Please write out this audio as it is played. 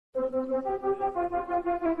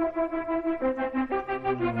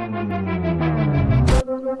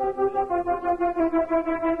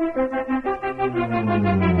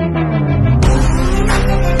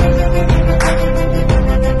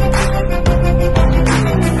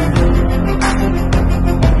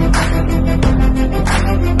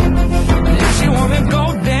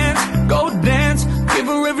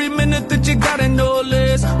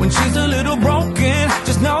She's a little broken,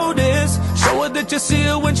 just know this. Show her that you see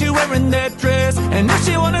her when she's wearing that dress. And if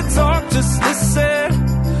she wanna talk, just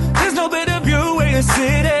listen. There's no better view where you're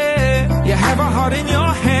sitting. You have a heart in your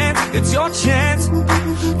hand, it's your chance.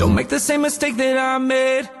 Don't make the same mistake that I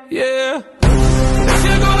made, yeah. If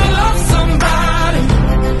you're gonna love somebody,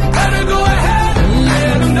 better go ahead and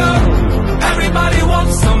let them know. Everybody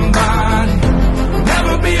wants somebody,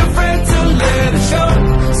 never be afraid to let it show.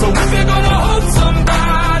 So if you're gonna hold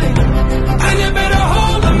somebody, then you better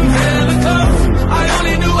hold them hella close. I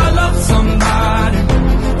only knew I loved somebody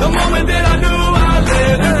the moment that I knew I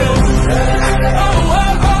let it go. Oh,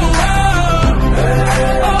 oh, oh, oh.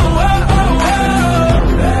 Oh, oh, oh, oh.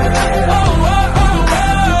 Oh, oh, oh,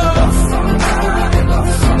 oh.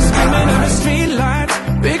 Screaming in the street lights,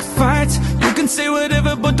 big fights. You can say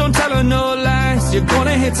whatever, but don't tell her no lies. You're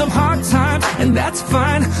gonna hit some hard times, and that's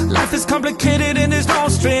fine. Life is complicated and there's no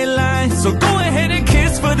straight line. So go ahead and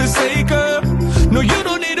kiss for the sake of. No, you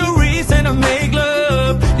don't need a reason to make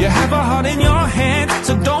love. You have a heart in your hand,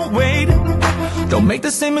 so don't wait. Don't make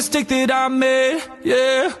the same mistake that I made,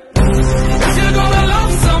 yeah. If you're gonna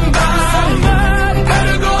love somebody,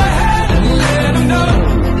 better go ahead and let them know.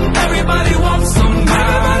 Everybody wants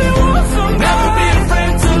somebody, never be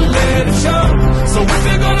afraid to let it show. So if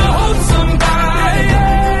you're gonna hold somebody,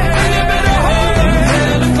 then you better hold them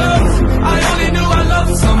hella close. I only knew I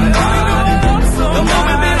loved somebody the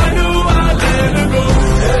moment that I knew I let her go.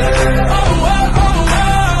 Oh, oh, oh,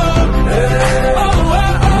 oh. Oh, oh,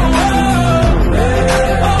 oh, oh.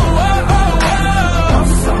 Oh, oh, oh, oh.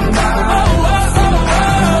 Somebody. Oh, oh, oh,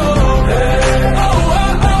 oh. Oh,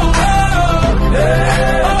 oh, oh, oh.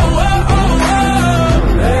 Oh, oh, oh, oh.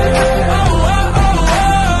 Oh, oh,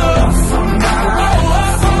 oh. Somebody. Oh,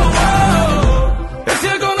 oh, oh. If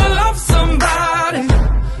you're gonna love somebody,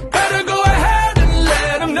 better go ahead and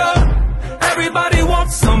let them know. Everybody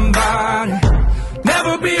wants somebody,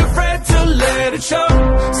 never be afraid to let it show.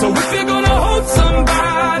 So if you're gonna hold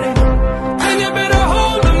somebody, then you better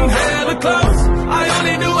hold them hella close. I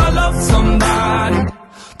only knew I loved somebody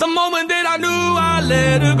the moment that I knew I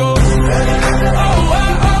let her go.